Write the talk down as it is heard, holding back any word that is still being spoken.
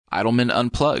Idleman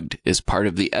Unplugged is part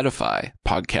of the Edify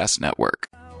podcast network.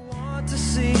 I want to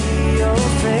see your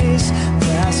face,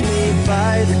 pass me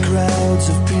by the crowds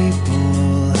of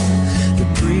people, the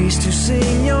priests who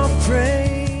sing your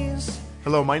praise.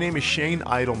 Hello, my name is Shane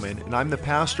Idleman, and I'm the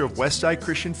pastor of Westside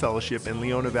Christian Fellowship in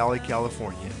Leona Valley,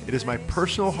 California. It is my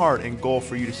personal heart and goal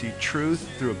for you to see truth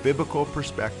through a biblical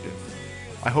perspective.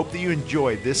 I hope that you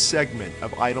enjoy this segment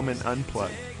of Idleman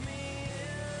Unplugged.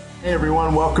 Hey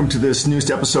everyone, welcome to this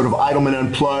newest episode of Idleman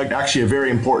Unplugged. Actually a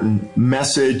very important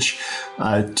message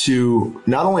to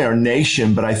not only our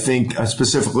nation, but I think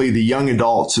specifically the young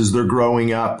adults as they're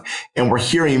growing up. And we're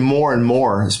hearing more and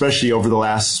more, especially over the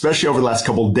last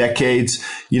couple of decades,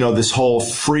 this whole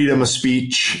freedom of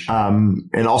speech.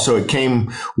 And also it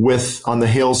came on the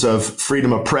heels of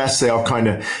freedom of press. They all kind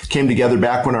of came together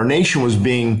back when our nation was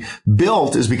being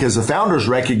built, is because the founders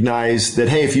recognized that,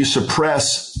 hey, if you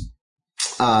suppress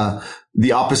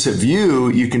the opposite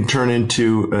view, you can turn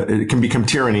into, it can become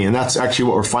tyranny. And that's actually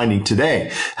what we're finding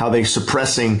today, how they're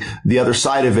suppressing the other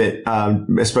side of it,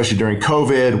 especially during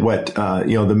COVID, what,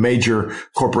 the major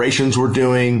corporations were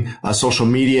doing, social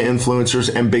media influencers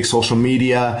and big social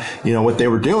media, what they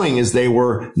were doing is they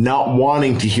were not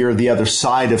wanting to hear the other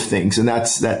side of things. And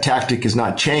that tactic has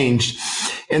not changed.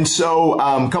 And so,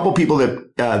 a couple people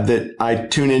that I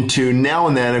tune into now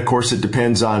and then, of course, it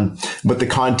depends on what the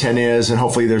content is, and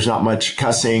hopefully there's not much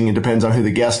cussing. It depends on who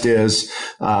the guest is.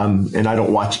 And I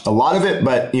don't watch a lot of it,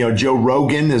 but, Joe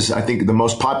Rogan is, I think, the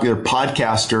most popular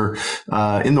podcaster,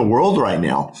 in the world right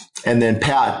now. And then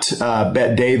Bet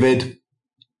David.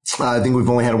 I think we've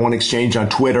only had one exchange on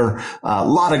Twitter. A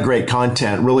lot of great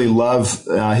content. Really love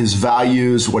his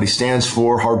values, what he stands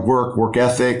for, hard work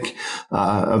ethic,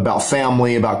 about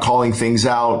family, about calling things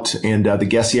out. And the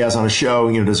guest he has on a show,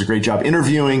 does a great job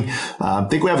interviewing. I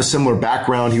think we have a similar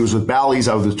background. He was with Bally's.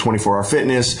 I was with 24 Hour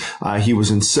Fitness. He was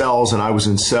in sales and I was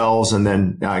in sales. And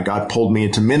then God pulled me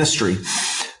into ministry.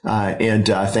 And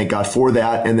thank God for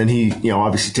that. And then he,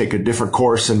 obviously take a different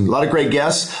course, and a lot of great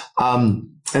guests.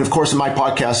 And of course, my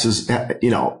podcast is, a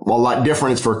lot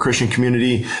different. It's for a Christian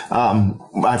community. I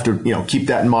have to, keep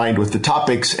that in mind with the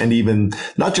topics, and even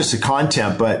not just the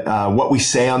content, but, what we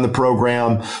say on the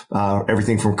program,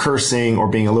 everything from cursing or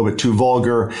being a little bit too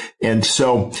vulgar. And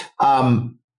so,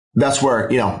 that's where,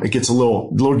 it gets a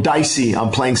little dicey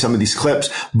on playing some of these clips,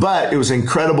 but it was an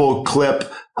incredible clip,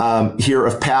 here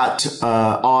of Patrick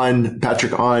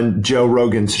on Joe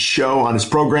Rogan's show, on his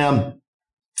program.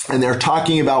 And they're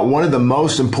talking about one of the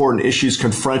most important issues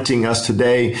confronting us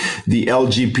today, the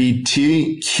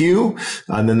LGBTQ,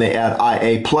 and then they add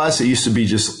IA+. It used to be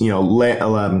just, LGTP,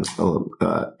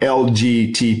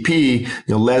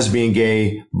 lesbian,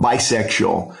 gay,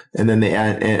 bisexual. And then they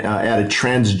added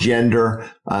transgender,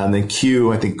 and then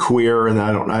Q, I think queer, and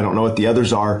I don't know what the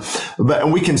others are.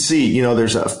 And we can see,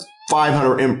 there's a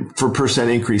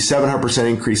 500% increase, 700%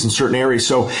 increase in certain areas.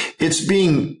 So it's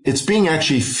being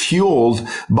actually fueled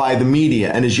by the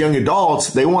media. And as young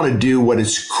adults, they want to do what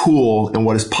is cool and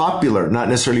what is popular, not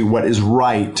necessarily what is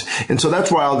right. And so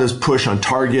that's why all this push on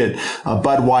Target,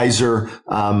 Budweiser,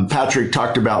 Patrick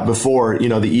talked about before,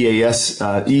 the EAS,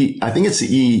 I think it's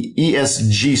the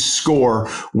ESG score,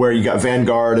 where you got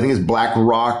Vanguard, I think it's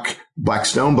BlackRock,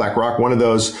 one of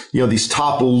those, these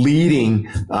top leading,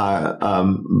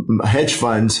 hedge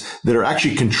funds that are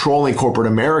actually controlling corporate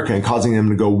America and causing them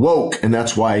to go woke. And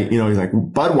that's why, you're like,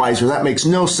 Budweiser, that makes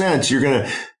no sense. You're going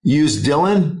to use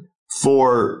Dylan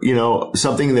for,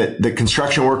 something that the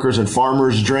construction workers and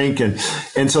farmers drink. And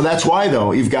so that's why,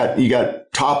 though, you got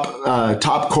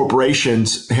top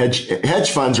corporations,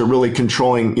 hedge funds are really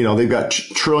controlling, they've got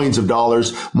trillions of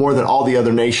dollars, more than all the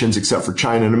other nations except for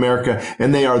China and America.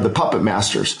 And they are the puppet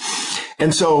masters.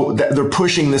 And so they're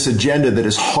pushing this agenda that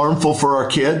is harmful for our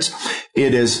kids.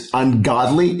 It is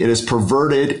ungodly. It is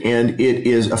perverted, and it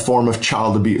is a form of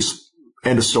child abuse.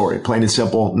 End of story. Plain and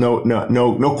simple.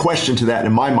 No question to that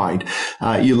in my mind.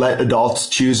 You let adults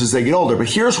choose as they get older. But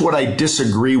here's what I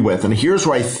disagree with, and here's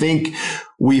where I think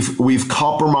we've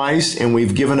compromised and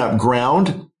we've given up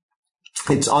ground.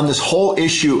 It's on this whole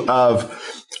issue of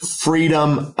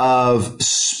freedom of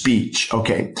speech.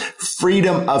 Okay.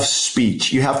 Freedom of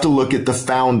speech. You have to look at the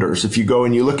founders. If you go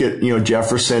and you look at,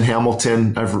 Jefferson,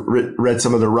 Hamilton, I've read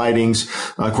some of their writings,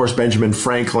 of course, Benjamin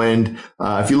Franklin.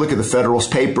 If you look at the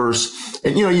Federalist Papers,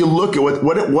 and, you look at what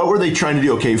were they trying to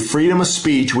do? Okay. Freedom of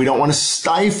speech. We don't want to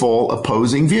stifle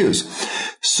opposing views.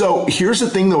 So here's the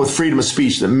thing, though, with freedom of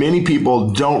speech that many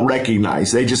people don't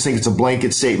recognize. They just think it's a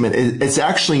blanket statement. It's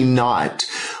actually not.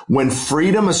 When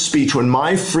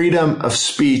my freedom of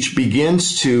speech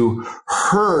begins to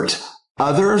hurt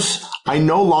others, I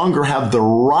no longer have the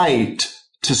right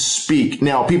to speak.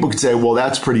 Now, people could say, well,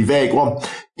 that's pretty vague. Well,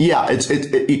 yeah,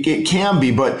 it can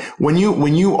be, but when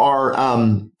you are,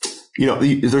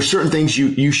 there's certain things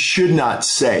you should not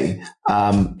say.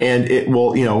 And it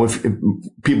will, if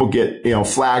people get,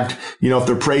 flagged, if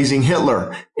they're praising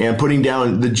Hitler and putting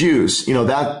down the Jews,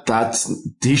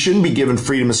 he shouldn't be given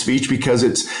freedom of speech because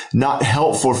it's not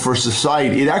helpful for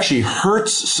society. It actually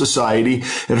hurts society.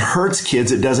 It hurts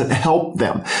kids. It doesn't help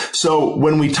them. So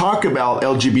when we talk about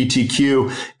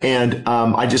LGBTQ, and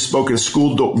I just spoke at a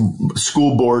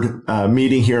school board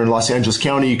meeting here in Los Angeles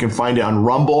County. You can find it on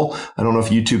Rumble. I don't know if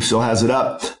YouTube still has it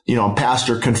up.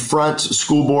 Pastor confronts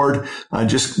school board,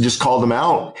 just called them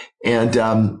out. And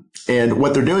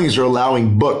what they're doing is they're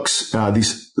allowing books,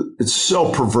 it's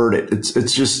so perverted.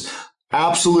 It's just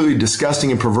absolutely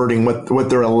disgusting and perverting what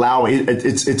they're allowing.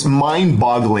 It's mind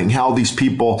boggling how these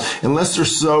people, unless they're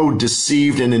so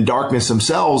deceived and in darkness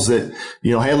themselves that,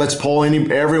 hey, let's pull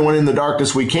everyone in the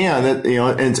darkness we can, that,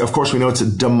 and of course we know it's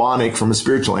a demonic from a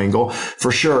spiritual angle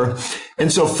for sure. And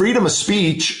so freedom of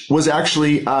speech was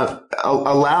actually,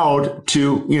 allowed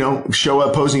to, show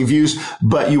opposing views,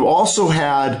 but you also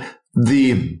had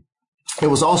it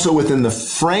was also within the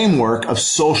framework of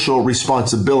social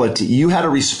responsibility. You had a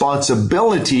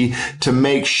responsibility to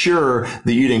make sure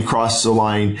that you didn't cross the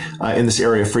line in this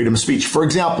area of freedom of speech. For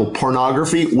example,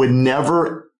 pornography would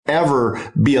never,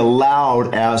 ever be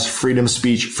allowed as freedom of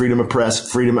speech, freedom of press,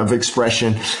 freedom of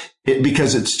expression.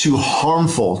 Because it's too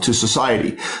harmful to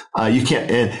society. You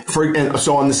can't, and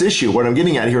so on this issue, what I'm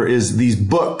getting at here is these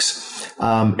books,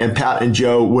 and Pat and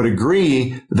Joe would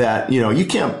agree that, you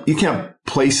can't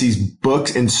place these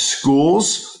books in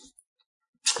schools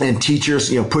and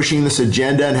teachers, pushing this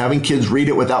agenda and having kids read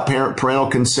it without parental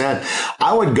consent.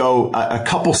 I would go a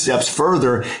couple steps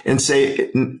further and say,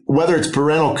 whether it's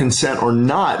parental consent or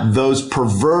not, those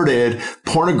perverted,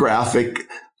 pornographic,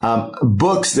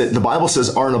 books that the Bible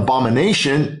says are an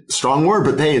abomination, strong word,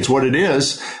 but hey, it's what it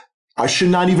is, should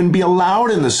not even be allowed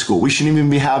in the school. We shouldn't even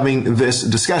be having this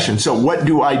discussion. So what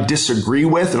do I disagree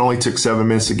with? It only took 7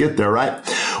 minutes to get there, right?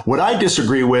 What I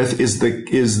disagree with is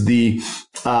the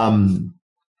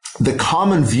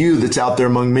common view that's out there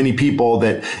among many people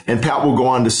that, and Pat will go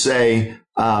on to say,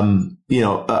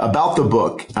 about the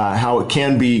book, how it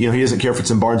can be, he doesn't care if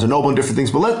it's in Barnes & Noble and different things,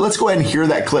 but let's go ahead and hear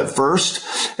that clip first,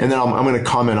 and then I'm going to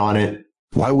comment on it.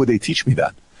 Why would they teach me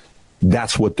that?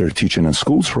 That's what they're teaching in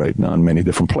schools right now in many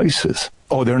different places.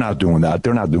 Oh, they're not doing that.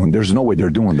 There's no way they're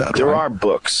doing that. There are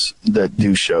books that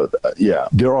do show that. Yeah.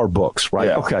 There are books, right?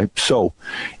 Yeah. Okay. So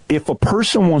if a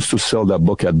person wants to sell that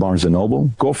book at Barnes & Noble,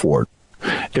 go for it.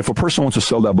 If a person wants to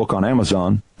sell that book on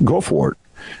Amazon, go for it.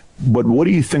 But what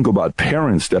do you think about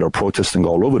parents that are protesting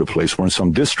all over the place? Where in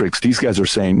some districts, these guys are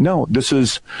saying, no, this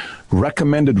is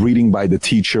recommended reading by the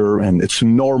teacher and it's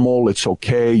normal. It's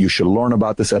okay. You should learn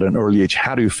about this at an early age.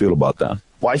 How do you feel about that?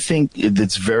 Well, I think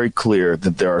it's very clear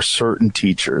that there are certain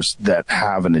teachers that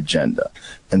have an agenda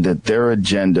and that their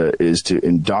agenda is to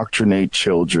indoctrinate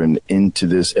children into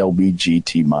this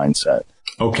LBGT mindset.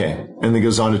 Okay. And it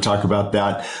goes on to talk about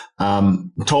that.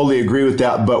 Totally agree with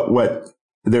that. But what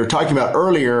they're talking about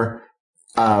earlier,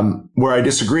 where I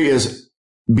disagree is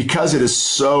because it is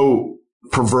so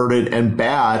perverted and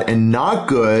bad and not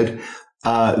good,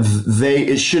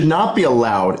 it should not be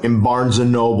allowed in Barnes &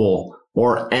 Noble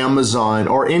or Amazon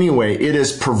or anyway. It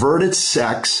is perverted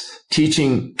sex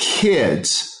teaching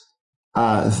kids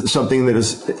something that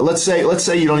is, let's say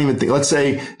you don't even think, let's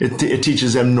say it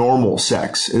teaches them normal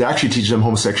sex. It actually teaches them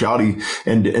homosexuality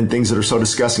and things that are so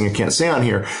disgusting I can't say on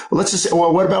here. But let's just say,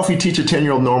 well, what about if we teach a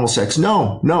 10-year-old normal sex?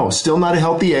 No, still not a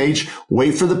healthy age.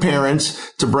 Wait for the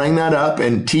parents to bring that up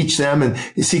and teach them. And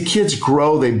you see, kids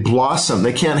grow, they blossom.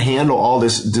 They can't handle all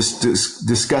this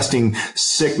disgusting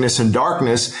sickness and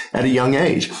darkness at a young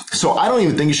age. So I don't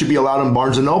even think it should be allowed in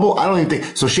Barnes & Noble. I don't even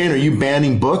think, so Shane, are you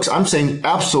banning books? I'm saying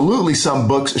absolutely some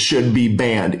books should be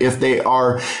banned if they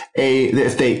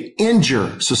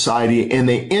injure society and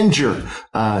they injure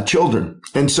children.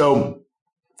 And so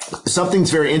something's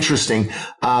very interesting.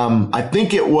 I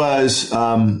think it was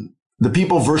The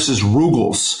People versus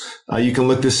Ruggles. You can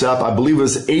look this up. I believe it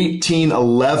was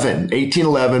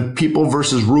 1811, People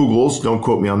versus Ruggles. Don't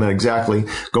quote me on that exactly,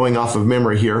 going off of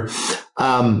memory here.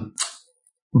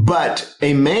 But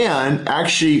a man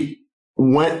actually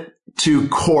went to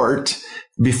court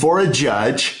before a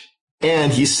judge,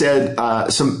 and he said I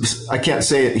can't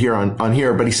say it here on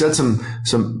here, but he said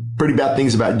some pretty bad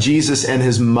things about Jesus and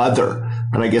his mother,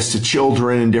 and I guess to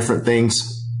children and different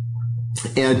things.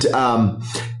 And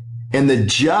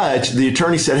the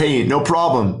attorney said, hey, no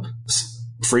problem.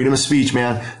 Freedom of speech,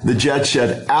 man. The judge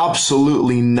said,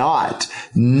 absolutely not.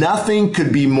 Nothing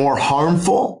could be more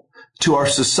harmful to our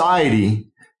society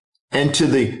and to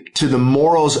the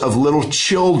morals of little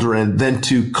children than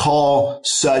to call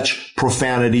such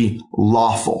profanity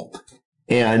lawful.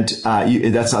 And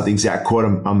that's not the exact quote.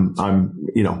 I'm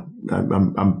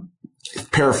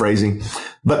paraphrasing,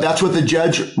 but that's what the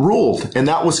judge ruled, and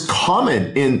that was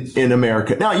common in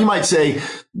America. Now, you might say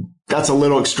that's a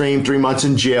little extreme, 3 months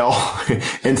in jail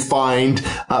and fined.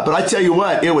 But I tell you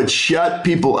what, it would shut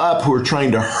people up who are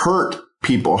trying to hurt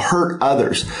people, hurt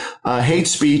others. Hate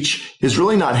speech is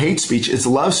really not hate speech. It's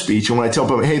love speech. And when I tell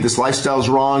people, hey, this lifestyle is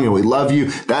wrong and we love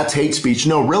you, that's hate speech.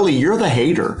 No, really, you're the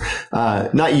hater.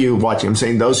 Not you watching. I'm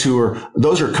saying those who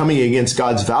are coming against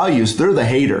God's values, they're the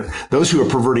hater. Those who are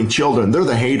perverting children, they're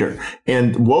the hater.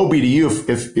 And woe be to you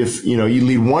if you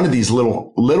lead one of these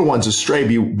little ones astray.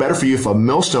 Be better for you if a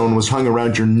millstone was hung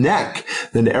around your neck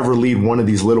than to ever lead one of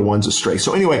these little ones astray.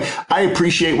 So anyway, I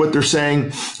appreciate what they're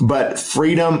saying, but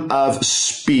freedom of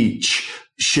speech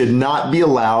should not be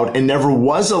allowed and never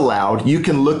was allowed. You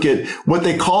can look at what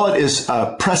they call it is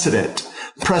precedent.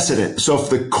 So if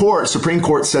the Supreme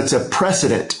Court sets a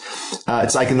precedent,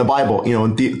 it's like in the Bible,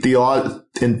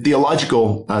 in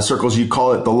theological circles, you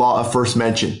call it the law of first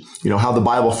mention. How the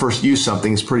Bible first used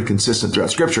something is pretty consistent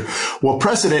throughout Scripture. Well,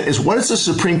 precedent is, what does the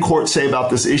Supreme Court say about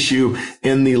this issue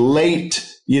in the late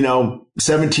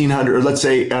 1700, or let's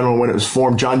say, I don't know when it was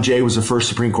formed. John Jay was the first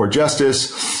Supreme Court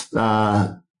justice.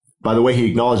 By the way, he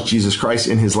acknowledged Jesus Christ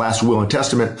in his last will and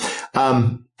testament.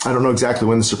 I don't know exactly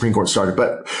when the Supreme Court started,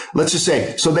 but let's just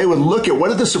say, so they would look at, what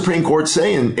did the Supreme Court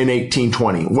say in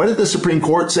 1820? What did the Supreme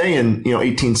Court say in,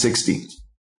 1860?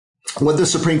 What did the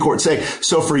Supreme Court say?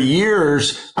 So for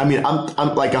years, I'm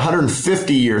like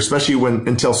 150 years, especially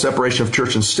until separation of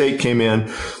church and state came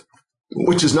in,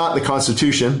 which is not the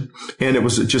Constitution. And it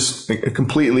was just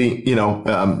completely,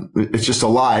 it's just a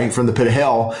lie from the pit of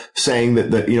hell saying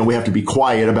that we have to be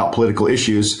quiet about political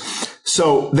issues.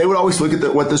 So they would always look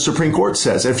at what the Supreme Court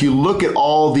says. And if you look at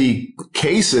all the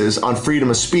cases on freedom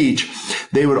of speech,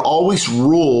 they would always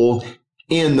rule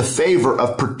in the favor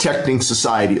of protecting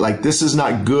society. Like, this is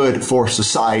not good for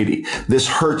society. This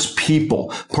hurts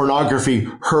people. Pornography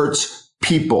hurts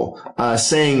people.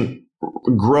 Saying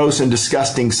gross and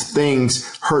disgusting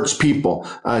things hurts people.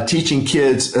 Teaching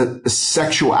kids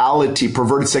sexuality,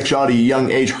 perverted sexuality at a young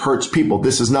age hurts people.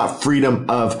 This is not freedom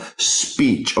of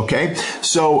speech. Okay.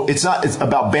 So it's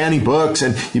about banning books,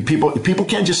 and people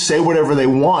can't just say whatever they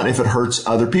want if it hurts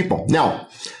other people. Now,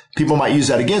 people might use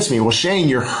that against me. Well, Shane,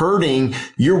 your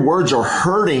words are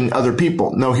hurting other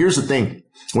people. No, here's the thing.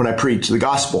 When I preach the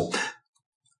gospel,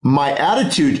 my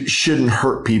attitude shouldn't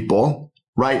hurt people.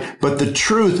 Right? But the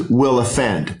truth will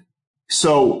offend.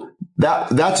 So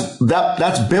that's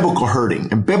biblical hurting.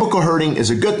 And biblical hurting is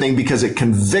a good thing because it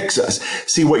convicts us.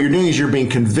 See, what you're doing is you're being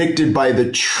convicted by the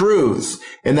truth,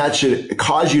 and that should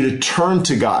cause you to turn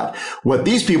to God. What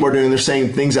these people are doing, they're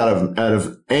saying things out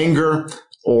of anger,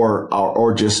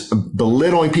 or just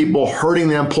belittling people, hurting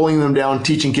them, pulling them down,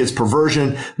 teaching kids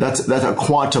perversion. That's a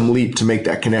quantum leap to make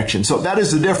that connection. So that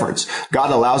is the difference. God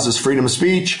allows us freedom of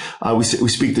speech. We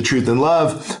speak the truth in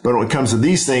love, but when it comes to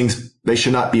these things, they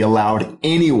should not be allowed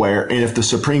anywhere. And if the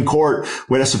Supreme Court,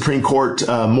 we had a Supreme Court,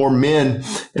 more men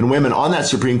and women on that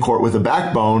Supreme Court with a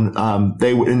backbone,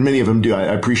 and many of them do. I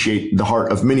appreciate the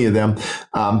heart of many of them.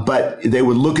 But they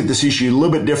would look at this issue a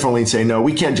little bit differently and say, no,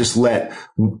 we can't just let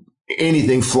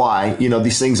anything fly.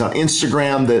 These things on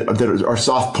Instagram that are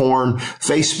soft porn,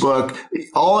 Facebook,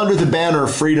 all under the banner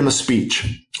of freedom of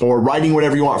speech, or writing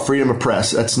whatever you want, freedom of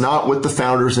press. That's not what the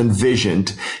founders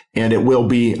envisioned. And it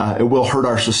will hurt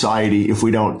our society if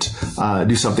we don't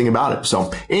do something about it.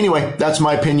 So anyway, that's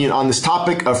my opinion on this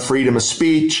topic of freedom of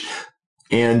speech,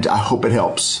 and I hope it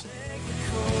helps.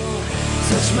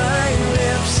 Touch my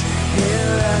lips, here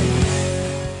I am.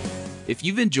 If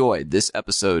you've enjoyed this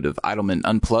episode of Idleman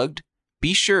Unplugged,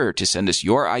 be sure to send us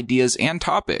your ideas and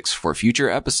topics for future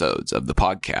episodes of the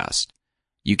podcast.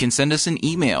 You can send us an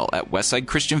email at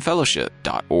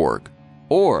westsidechristianfellowship.org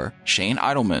or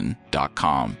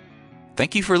shaneidleman.com.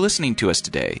 Thank you for listening to us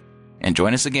today, and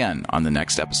join us again on the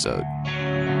next episode.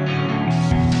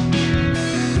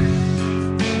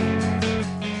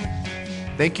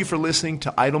 Thank you for listening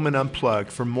to Idleman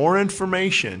Unplugged. For more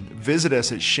information, visit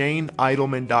us at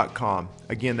shaneidleman.com.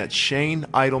 Again, that's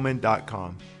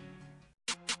shaneidleman.com.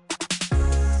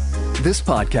 This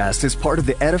podcast is part of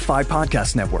the Edify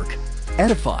Podcast Network.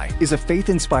 Edify is a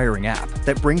faith-inspiring app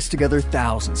that brings together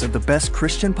thousands of the best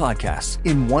Christian podcasts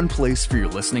in one place for your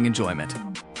listening enjoyment.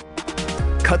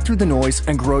 Cut through the noise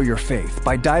and grow your faith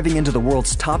by diving into the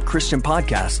world's top Christian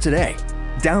podcasts today.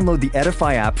 Download the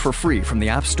Edify app for free from the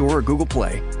App Store or Google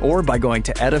Play, or by going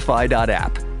to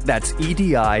edify.app. That's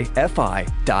edifi.app.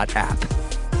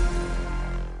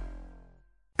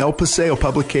 El Paseo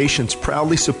Publications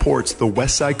proudly supports the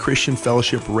Westside Christian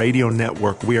Fellowship Radio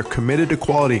Network. We are committed to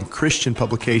quality in Christian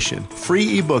publication.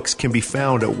 Free ebooks can be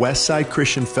found at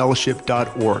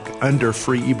westsidechristianfellowship.org under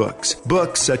free ebooks.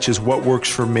 Books such as What Works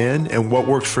for Men and What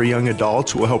Works for Young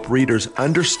Adults will help readers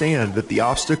understand that the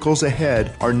obstacles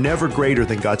ahead are never greater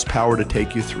than God's power to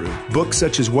take you through. Books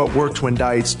such as What Works When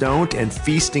Diets Don't and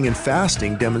Feasting and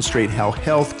Fasting demonstrate how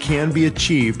health can be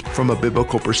achieved from a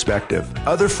biblical perspective.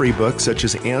 Other free books such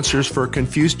as Answers for a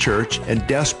Confused Church and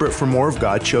Desperate for More of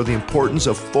God show the importance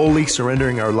of fully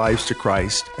surrendering our lives to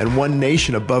Christ. And One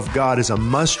Nation Above God is a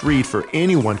must-read for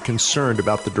anyone concerned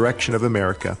about the direction of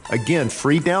America. Again,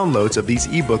 free downloads of these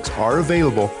ebooks are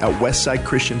available at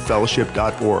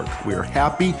westsidechristianfellowship.org. We are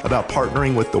happy about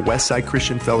partnering with the Westside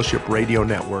Christian Fellowship Radio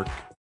Network.